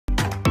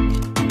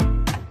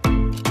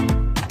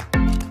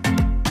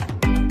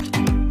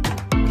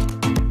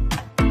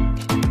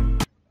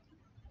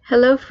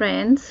Hello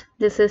friends,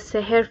 this is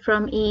Seher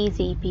from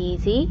Easy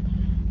Peasy,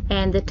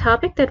 and the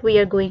topic that we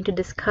are going to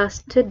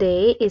discuss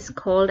today is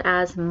called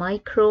as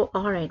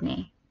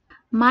microRNA.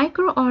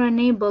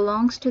 MicroRNA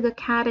belongs to the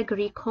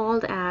category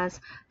called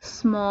as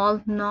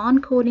small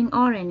non-coding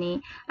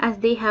RNA, as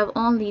they have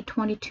only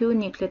 22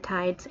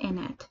 nucleotides in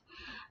it.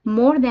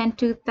 More than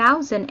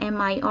 2,000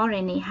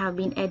 miRNA have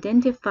been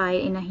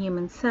identified in a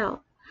human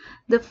cell.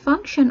 The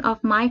function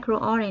of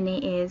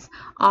microRNA is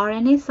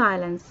RNA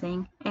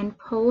silencing and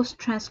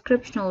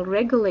post-transcriptional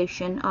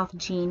regulation of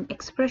gene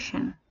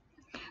expression.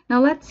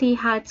 Now let's see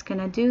how it's going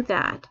to do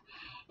that.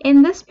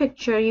 In this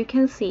picture, you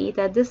can see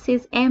that this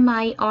is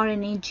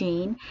miRNA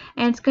gene,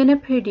 and it's going to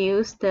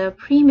produce the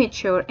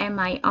premature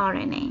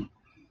miRNA.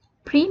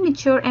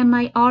 Premature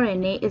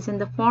miRNA is in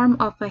the form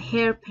of a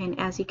hairpin,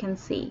 as you can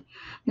see.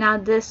 Now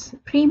this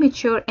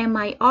premature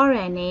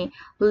miRNA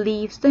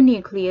leaves the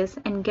nucleus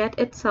and gets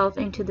itself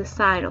into the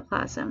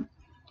cytoplasm.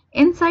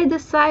 Inside the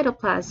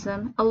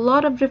cytoplasm, a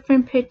lot of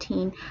different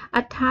protein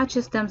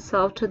attaches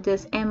themselves to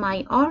this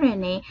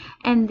miRNA,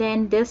 and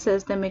then this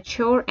is the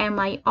mature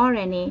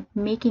miRNA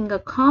making a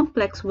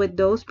complex with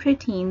those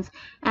proteins,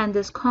 and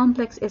this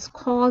complex is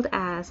called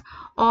as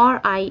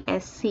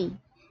RISC.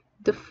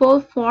 The full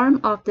form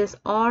of this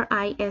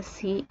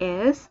RISC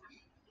is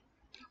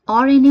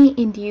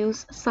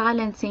RNA-induced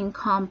silencing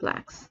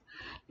complex.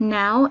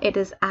 Now it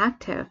is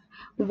active.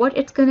 What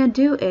it's going to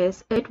do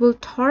is it will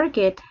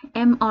target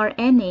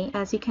mRNA,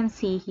 as you can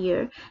see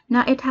here.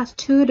 Now it has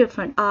two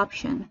different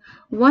options.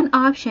 One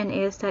option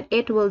is that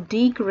it will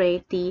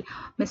degrade the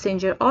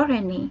messenger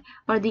RNA,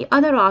 or the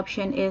other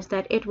option is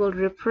that it will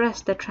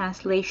repress the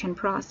translation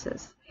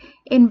process.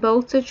 In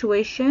both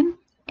situations,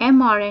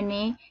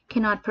 mRNA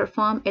cannot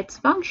perform its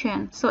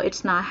function, so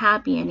it's not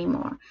happy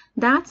anymore.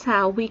 That's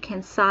how we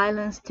can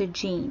silence the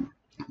gene.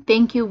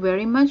 Thank you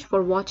very much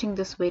for watching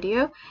this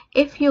video.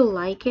 If you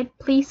like it,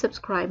 please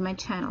subscribe my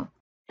channel.